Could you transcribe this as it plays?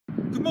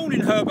Good morning,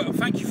 Herbert, and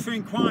thank you for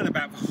inquiring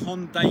about the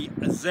Hyundai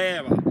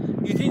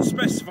Azera. You didn't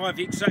specify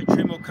the exact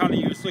trim or colour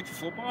you was looking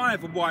for, but I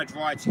have a wide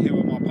variety here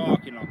on my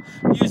parking lot.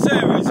 The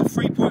Azera is a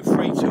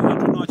 3.3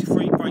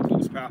 293 brake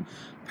horsepower,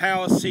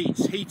 power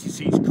seats, heated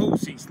seats, cool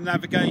seats,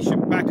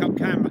 navigation, backup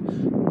camera,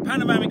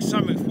 panoramic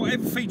sunroof,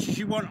 whatever features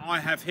you want I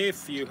have here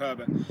for you,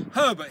 Herbert.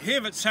 Herbert,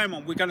 here at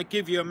Tameron we're going to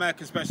give you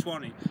America's best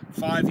warranty.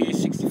 5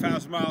 years,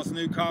 60,000 miles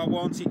new car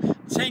warranty,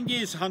 10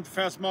 years,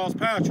 100,000 miles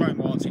powertrain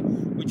warranty,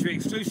 which we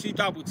exclusively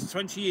double to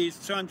 20 years,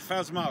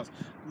 200,000 miles,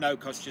 no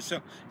cost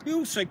yourself. We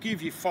also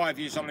give you 5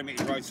 years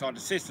unlimited roadside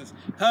assistance.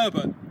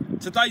 Herbert,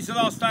 today's the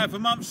last day of the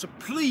month, so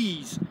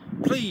please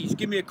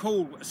give me a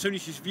call as soon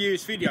as you view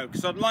this video,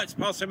 because I'd like to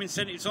pass some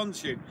incentives on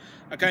to you.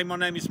 Again, my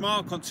name is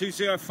Mark on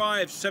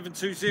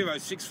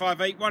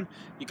 205-720-6581.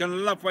 You're going to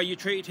love where you're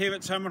treated here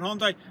at Tameron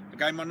Hyundai.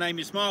 Again, my name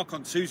is Mark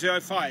on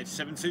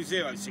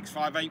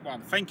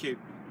 205-720-6581. Thank you.